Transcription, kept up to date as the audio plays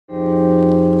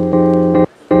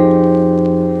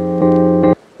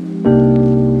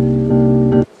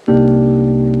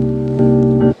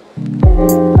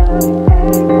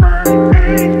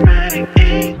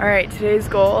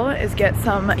get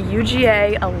some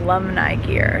UGA alumni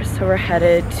gear. So we're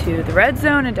headed to the Red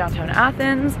Zone in downtown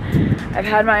Athens. I've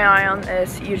had my eye on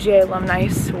this UGA alumni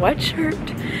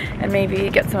sweatshirt and maybe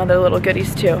get some other little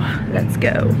goodies too. Let's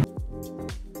go.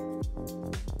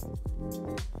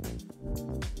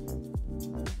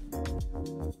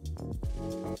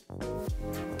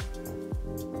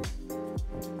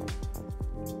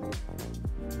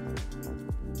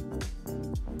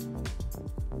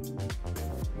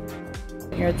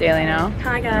 Here at Daily now.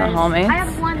 Hi guys. Homies. I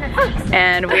have one that's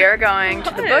and we are going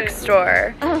to the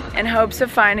bookstore in hopes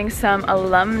of finding some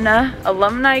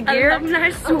alumni gear. Alumni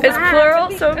swag. It's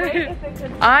plural, so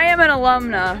I am an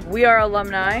alumna. We are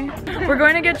alumni. We're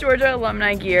going to get Georgia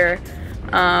alumni gear.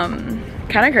 Kind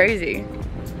of crazy.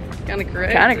 Kind of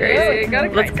crazy. Kind of crazy.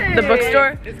 The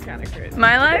bookstore. It's kind of crazy.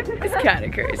 My life is kind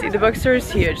of crazy. The bookstore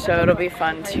is huge, so it'll be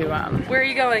fun to Where are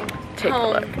you going? take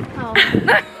Home. a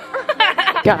look.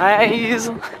 Guys,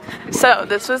 so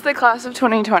this was the class of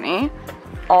 2020,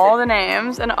 all the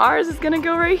names, and ours is gonna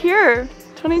go right here,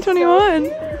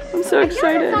 2021. I'm so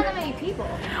excited. not that many people.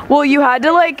 Well, you had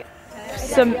to like,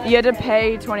 you had to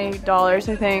pay $20,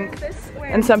 I think,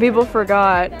 and some people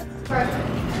forgot.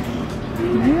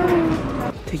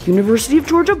 The University of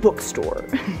Georgia bookstore.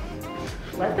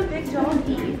 Let the big dog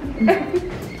eat.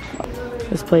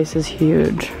 This place is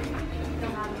huge.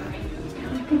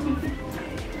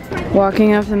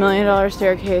 Walking up the $1 million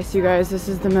staircase, you guys, this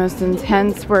is the most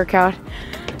intense workout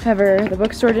ever. The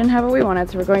bookstore didn't have what we wanted,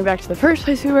 so we're going back to the first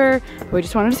place we were. We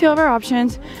just wanted to see all of our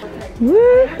options.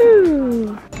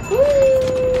 Woohoo!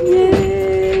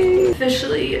 Yay!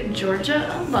 Officially Georgia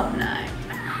alumni.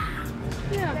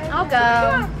 I'll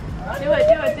go. Do it.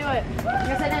 I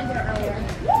guess I didn't do it earlier.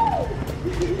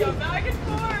 Go back and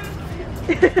forth.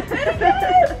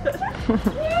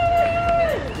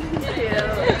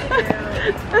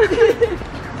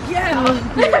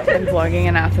 I'm vlogging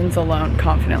in Athens alone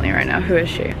confidently right now. Who is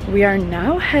she? We are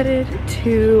now headed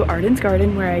to Arden's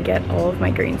Garden where I get all of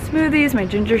my green smoothies, my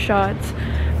ginger shots.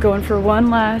 Going for one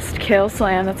last kale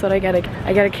slam. That's what I get.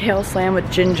 I get a kale slam with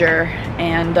ginger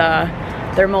and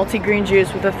their multi-green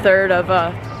juice with a third of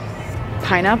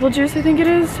pineapple juice, I think it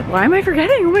is. Why am I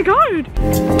forgetting? Oh my god!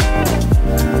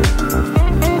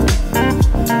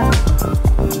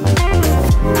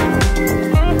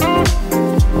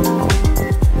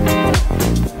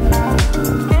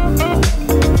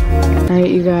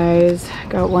 Alright, you guys,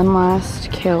 got one last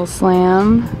kale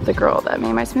slam. The girl that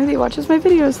made my smoothie watches my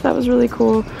videos. That was really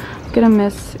cool. Gonna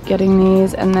miss getting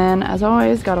these. And then, as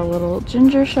always, got a little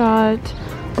ginger shot.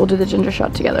 We'll do the ginger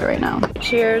shot together right now.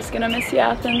 Cheers, gonna miss you,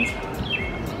 Athens.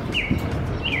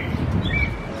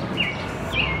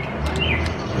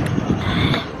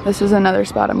 This is another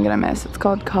spot I'm gonna miss. It's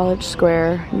called College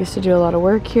Square. I used to do a lot of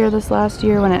work here this last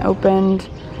year when it opened.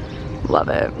 Love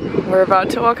it. We're about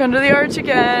to walk under the arch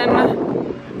again.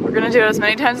 We're gonna do it as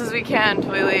many times as we can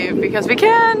until we leave because we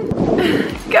can.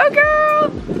 Go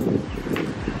girl!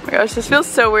 Oh my gosh, this feels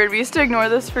so weird. We used to ignore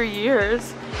this for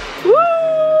years. Woo!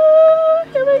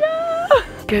 Here we go!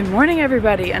 Good morning,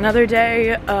 everybody. Another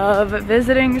day of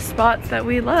visiting spots that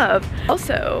we love.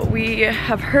 Also, we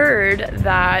have heard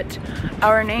that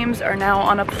our names are now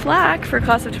on a plaque for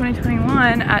class of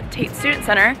 2021 at Tate Student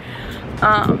Center.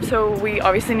 So we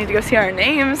obviously need to go see our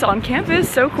names on campus.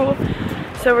 So cool.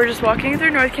 So we're just walking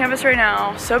through North Campus right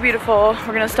now. So beautiful.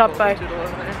 We're gonna stop by.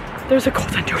 There's a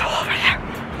golden doodle over there.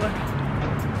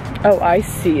 Oh, I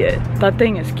see it. That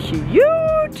thing is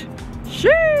cute.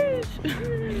 Sheesh.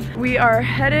 We are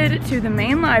headed to the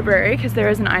main library because there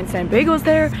is an Einstein Bagels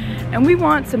there and we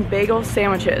want some bagel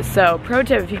sandwiches. So pro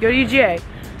tip, if you go to UGA,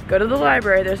 go to the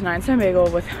library. There's an Einstein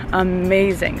Bagel with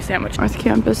amazing sandwiches. North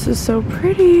Campus is so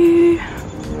pretty.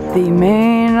 The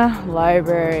main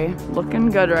library, looking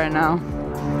good right now.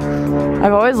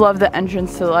 I've always loved the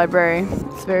entrance to the library.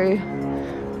 It's very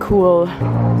cool.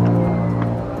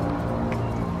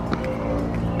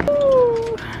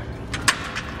 Ooh.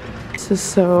 This is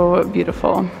so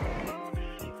beautiful.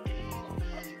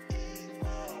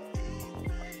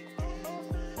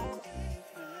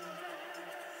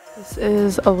 This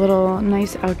is a little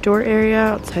nice outdoor area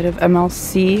outside of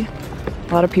MLC.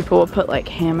 A lot of people will put like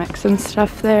hammocks and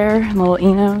stuff there, and little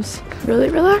Enos. Really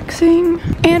relaxing.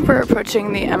 And we're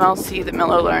approaching the MLC, the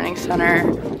Miller Learning Center.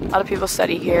 A lot of people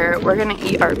study here. We're gonna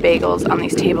eat our bagels on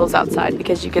these tables outside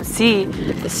because you could see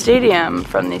the stadium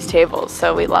from these tables,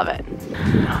 so we love it.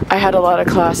 I had a lot of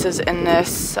classes in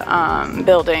this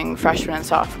building freshman and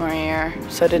sophomore year.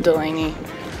 So did Delaney.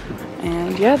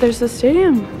 And yeah, there's the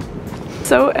stadium.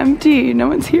 So empty, no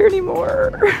one's here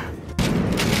anymore.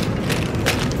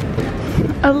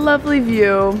 A lovely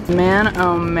view. Man,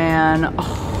 oh man.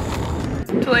 Oh.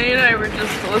 Delaney and I were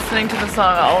just listening to the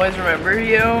song I'll Always Remember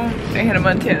You. I Hannah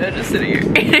Montana just sitting here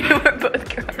eating. We're both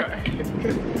crying.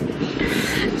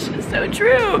 It's just so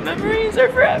true. Memories are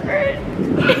forever.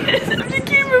 You just have to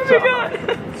keep moving on.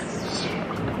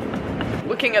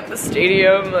 Looking at the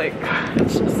stadium, like,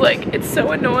 it's just like, it's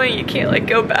so annoying. You can't like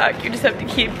go back. You just have to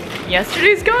keep,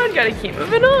 yesterday's gone, gotta keep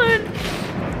moving on.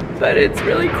 But it's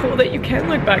really cool that you can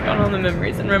look back on all the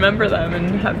memories and remember them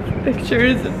and have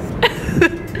pictures. And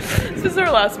this is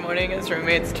our last morning as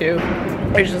roommates too.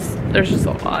 There's just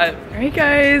a lot. All right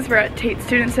guys, we're at Tate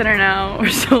Student Center now. We're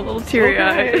still a little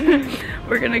teary-eyed. Okay.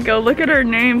 We're gonna go look at our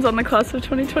names on the class of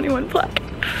 2021 plaque.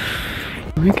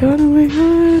 Oh my god, oh my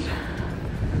god.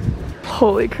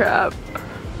 Holy crap.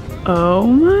 Oh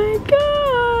my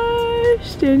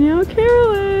gosh, Danielle,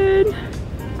 Carolan.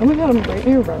 Oh my god, I'm right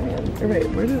near Ryan. Or wait,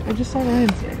 where did I just saw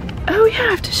Ryan's name? Oh yeah, I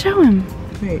have to show him.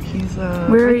 Wait, he's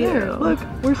where are there. you? Look,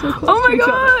 we're so close. Oh my to each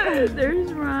god! other.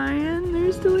 There's Ryan,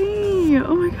 there's Delaney.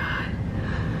 Oh my god.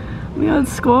 Oh my god,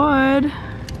 squad.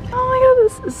 Oh my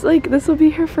god, this will be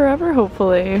here forever,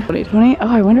 hopefully. 2020? Oh,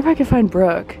 I wonder if I can find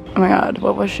Brooke. Oh my god,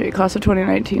 what was she? Class of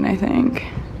 2019, I think.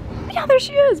 Yeah, there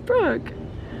she is, Brooke.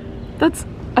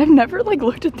 I've never like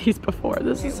looked at these before.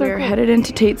 This is so cool. We're headed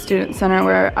into Tate Student Center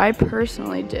where I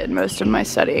personally did most of my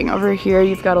studying. Over here,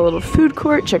 you've got a little food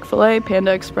court, Chick-fil-A,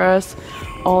 Panda Express,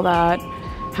 all that.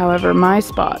 However, my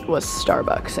spot was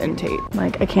Starbucks in Tate.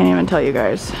 Like, I can't even tell you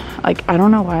guys. Like, I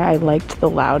don't know why I liked the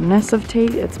loudness of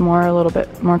Tate. It's a little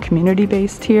bit more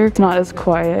community-based here. It's not as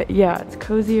quiet. Yeah, it's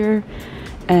cozier.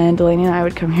 And Delaney and I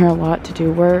would come here a lot to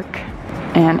do work.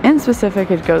 And in specific,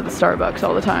 I'd go to the Starbucks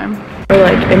all the time. Or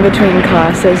like in between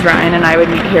classes, Ryan and I would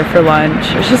meet here for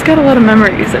lunch. It's just got a lot of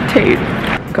memories at Tate.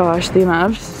 Gosh, the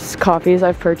amount of coffees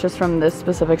I've purchased from this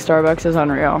specific Starbucks is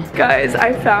unreal. Guys,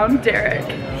 I found Derek.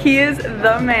 He is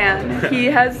the man. He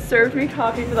has served me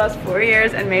coffee for the last 4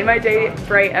 years and made my day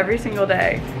bright every single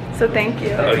day. So thank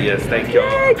you. Oh yes, thank you.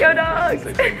 Yay, go dogs!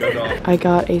 Go dogs. I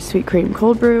got a sweet cream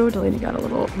cold brew. Delaney got a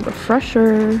little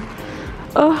refresher.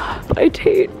 Oh, bye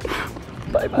Tate.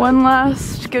 Bye-bye. One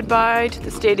last goodbye to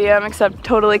the stadium, except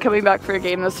totally coming back for a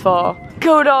game this fall.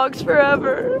 Go dogs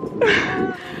forever.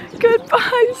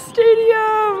 Goodbye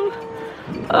stadium.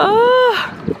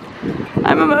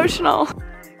 I'm emotional.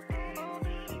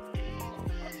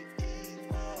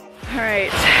 All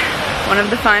right, one of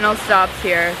the final stops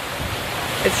here.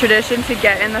 It's tradition to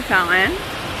get in the fountain.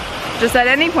 Just at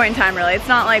any point in time, really. It's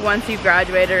not like once you've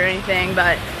graduated or anything,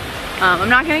 but I'm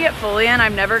not gonna get fully in.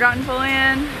 I've never gotten fully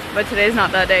in, but today's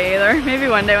not that day either. Maybe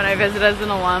one day when I visit as an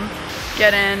alum,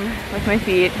 get in with my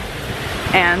feet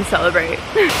and celebrate.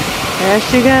 There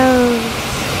she goes.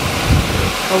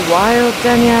 A wild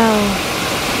Danielle.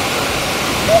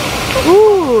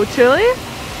 Ooh, chili?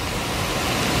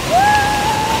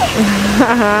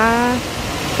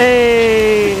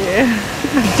 Hey.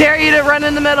 Dare you to run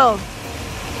in the middle.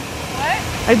 What?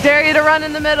 I dare you to run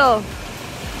in the middle.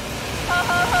 Ha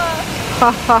ha ha.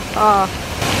 Ha ha ha.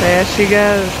 There she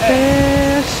goes.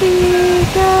 There she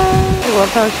goes. I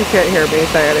love how she can't hear me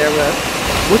say any of this.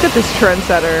 Look at this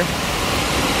trendsetter.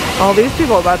 All these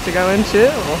people about to go in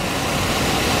too.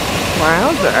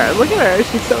 Wowzer. Look at her.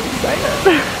 She's so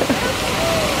excited.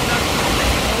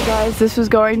 Hey guys, this was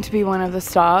going to be one of the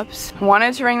stops.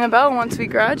 Wanted to ring the bell once we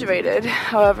graduated.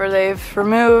 However, they've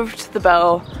removed the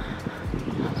bell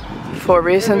for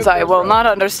reasons I will not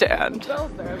understand.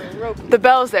 The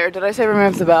bell's there. Did I say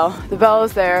remove the bell? The bell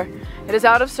is there. It is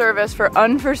out of service for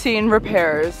unforeseen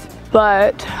repairs,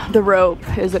 but the rope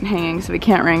isn't hanging, so we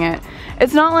can't ring it.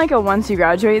 It's not like a once you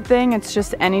graduate thing. It's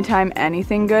just anytime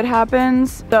anything good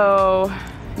happens. So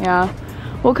yeah,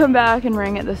 we'll come back and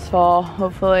ring it this fall,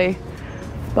 hopefully.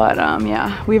 But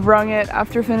yeah, we've rung it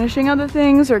after finishing other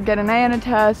things or get an A in a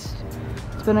test.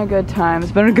 It's been a good time.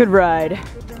 It's been a good ride.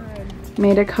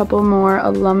 Made a couple more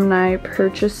alumni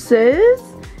purchases.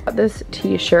 Got this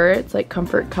t-shirt, it's like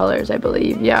comfort colors, I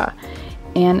believe, yeah.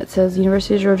 And it says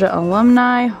University of Georgia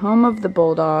alumni, home of the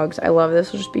Bulldogs. I love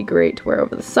this, will just be great to wear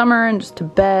over the summer and just to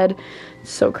bed.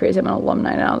 It's so crazy, I'm an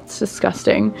alumni now, it's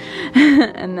disgusting.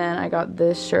 And then I got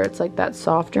this shirt, it's like that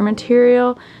softer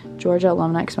material. Georgia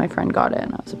alumni, because my friend got it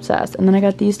and I was obsessed. And then I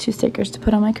got these two stickers to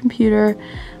put on my computer.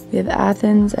 We have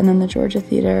Athens and then the Georgia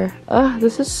Theater. Ugh,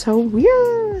 this is so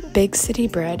weird. Big City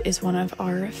Bread is one of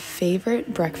our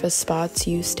favorite breakfast spots.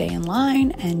 You stay in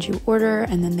line and you order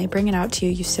and then they bring it out to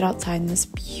you. You sit outside in this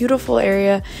beautiful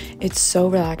area. It's so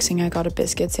relaxing. I got a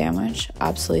biscuit sandwich,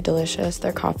 absolutely delicious.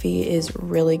 Their coffee is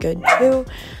really good too.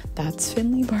 That's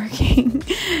Finley barking.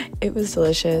 It was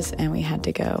delicious and we had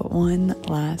to go one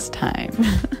last time.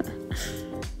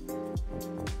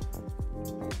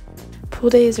 Pool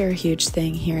days are a huge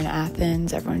thing here in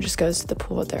Athens. Everyone just goes to the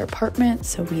pool at their apartment,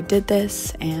 so we did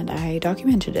this and I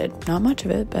documented it. Not much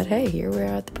of it, but hey, here we're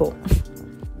at the pool.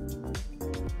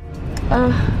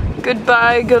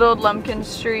 Goodbye, good old Lumpkin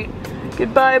Street.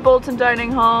 Goodbye, Bolton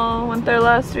Dining Hall. Went there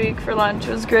last week for lunch,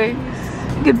 it was great.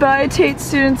 Goodbye, Tate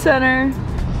Student Center.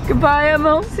 Goodbye,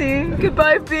 MLC.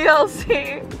 Goodbye,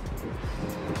 BLC.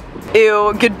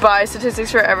 Ew, goodbye,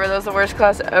 Statistics Forever. That was the worst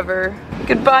class ever.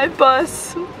 Goodbye,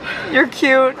 bus. You're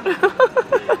cute.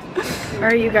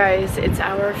 Alright, you guys, it's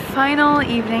our final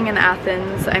evening in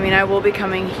Athens. I mean, I will be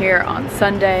coming here on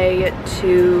Sunday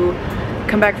to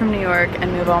come back from New York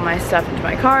and move all my stuff into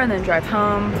my car and then drive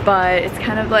home. But it's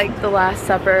kind of like the last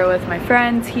supper with my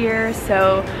friends here.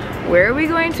 So where are we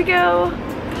going to go?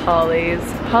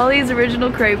 Holly's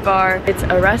Original Crepe Bar. It's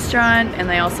a restaurant and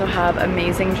they also have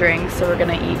amazing drinks, so we're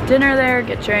gonna eat dinner there,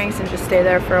 get drinks, and just stay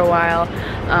there for a while.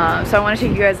 So I want to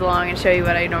take you guys along and show you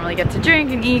what I normally get to drink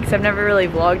and eat, because I've never really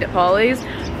vlogged at Holly's.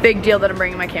 Big deal that I'm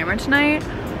bringing my camera tonight,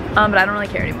 but I don't really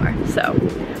care anymore. So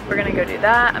we're gonna go do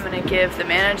that. I'm gonna give the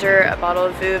manager a bottle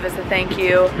of Vouv as a thank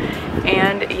you.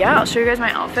 And yeah, I'll show you guys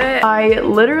my outfit. I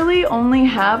literally only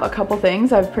have a couple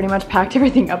things. I've pretty much packed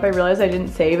everything up. I realized I didn't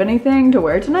save anything to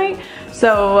wear tonight.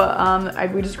 So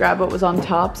we just grabbed what was on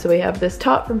top. So we have this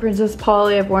top from Princess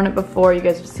Polly. I've worn it before, you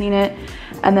guys have seen it.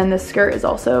 And then this skirt is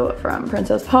also from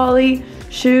Princess Polly.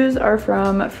 Shoes are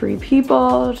from Free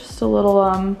People. Just a little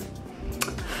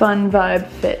fun vibe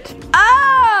fit.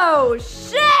 Oh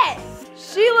shit!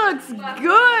 She looks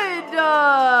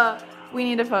good! We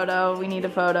need a photo, we need a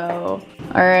photo.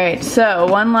 All right, so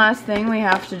one last thing we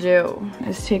have to do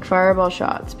is take fireball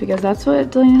shots, because that's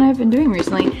what Delaney and I have been doing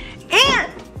recently.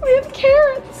 And we have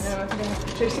carrots. Yeah, I think I have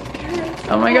to chase some carrots.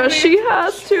 Oh my gosh, she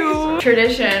has to.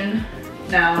 Tradition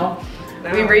now.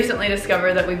 We recently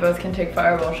discovered that we both can take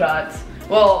fireball shots.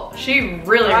 Well, she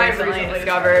really recently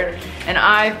discovered, and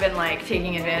I've been like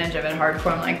taking advantage of it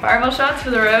hardcore. I'm like, fireball shots for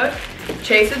the road,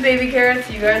 chase with baby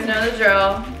carrots, you guys know the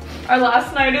drill. Our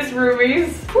last night is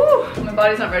roomies. Whew, my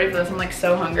body's not ready for this, I'm like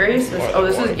so hungry. So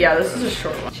this is a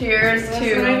short one. Cheers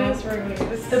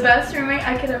to the best roommate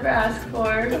I could ever ask for.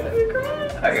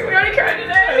 Okay, we already cried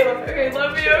today. Okay,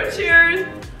 love you, cheers.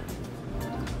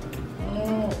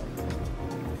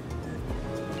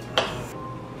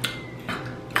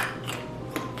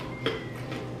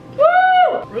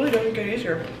 Really doesn't get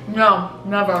easier. No,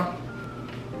 never.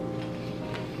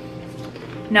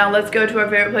 Now let's go to our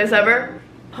favorite place ever,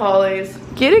 Holly's.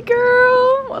 Get it,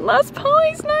 girl! One last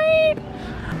Polly's night.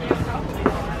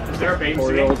 Is there a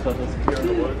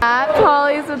babysitter? At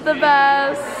Polly's with the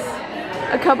best.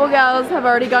 A couple gals have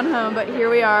already gone home, but here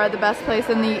we are, the best place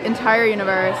in the entire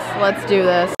universe. Let's do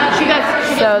this.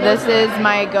 So this is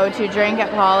my go-to drink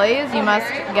at Polly's. You must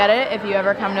get it if you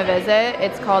ever come to visit.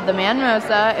 It's called the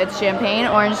Manmosa. It's champagne,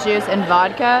 orange juice, and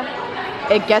vodka.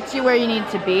 It gets you where you need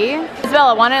to be.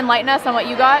 Isabella, want to enlighten us on what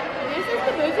you got? This is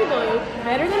the Boozy Blue.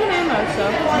 Better than the Manmosa.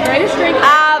 Greatest drink.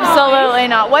 Absolutely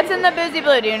not. What's in the Boozy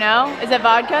Blue? Do you know? Is it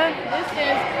vodka? This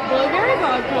is blueberry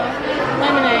vodka,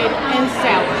 lemonade, and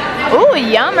sour. Ooh,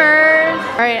 yummers.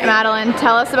 All right, Madeline,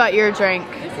 tell us about your drink.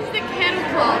 This is the Kettle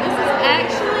Claw. This is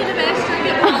actually the best drink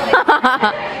at Polly's.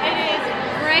 It is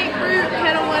grapefruit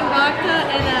Kettle One vodka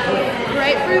and a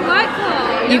grapefruit White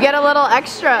Claw. You get a little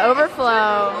extra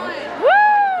overflow. Woo!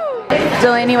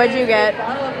 Delaney, what'd you get?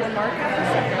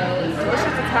 Delicious,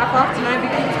 it's half off tonight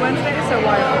because it's Wednesday, so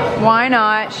why not? Why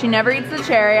not? She never eats the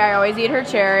cherry. I always eat her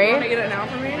cherry. Want to get it now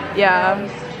for me? Yeah.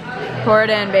 Pour it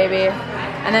in, baby.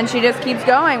 And then she just keeps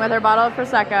going with her bottle of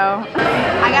Prosecco.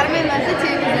 I got them in Mimosa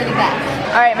too because they're the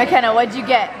best. All right, McKenna, what'd you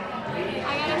get?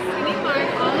 I got a skinny mark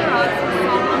on the rocks with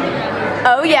salt on the ground.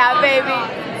 Oh yeah, baby.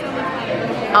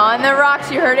 On the rocks,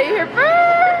 you heard it here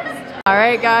first. All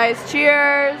right, guys,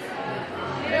 cheers.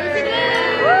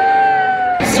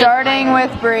 Starting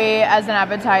with brie as an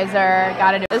appetizer,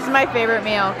 gotta do it. This is my favorite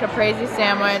meal, caprese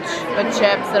sandwich with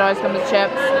chips. It always comes with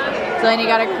chips. Delaney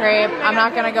got a crepe. I'm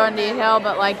not gonna go in detail,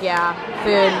 but like, yeah,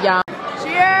 food, yum.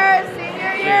 Cheers,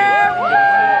 senior year, woo!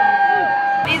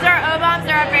 These are O-bombs,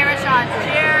 they're our favorite shots.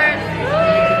 Cheers.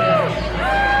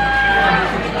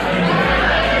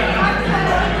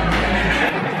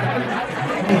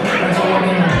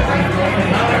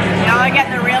 Y'all are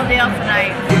getting the real deal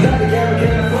tonight.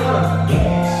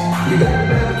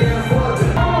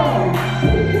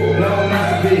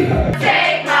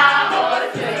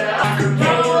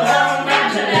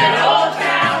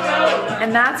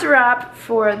 And that's a wrap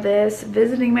for this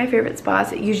visiting my favorite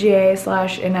spots at UGA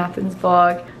 / in Athens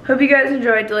vlog. Hope you guys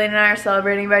enjoyed. Delaney and I are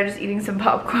celebrating by just eating some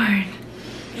popcorn.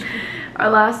 Our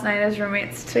last night as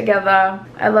roommates together.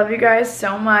 I love you guys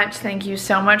so much. Thank you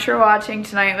so much for watching.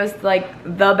 Tonight was like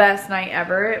the best night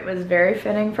ever. It was very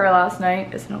fitting for our last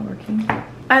night. It's not working.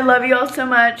 I love you all so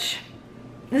much.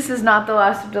 This is not the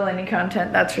last of Delaney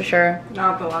content, that's for sure.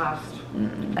 Not the last.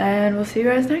 And we'll see you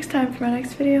guys next time for my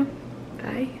next video.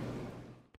 Bye.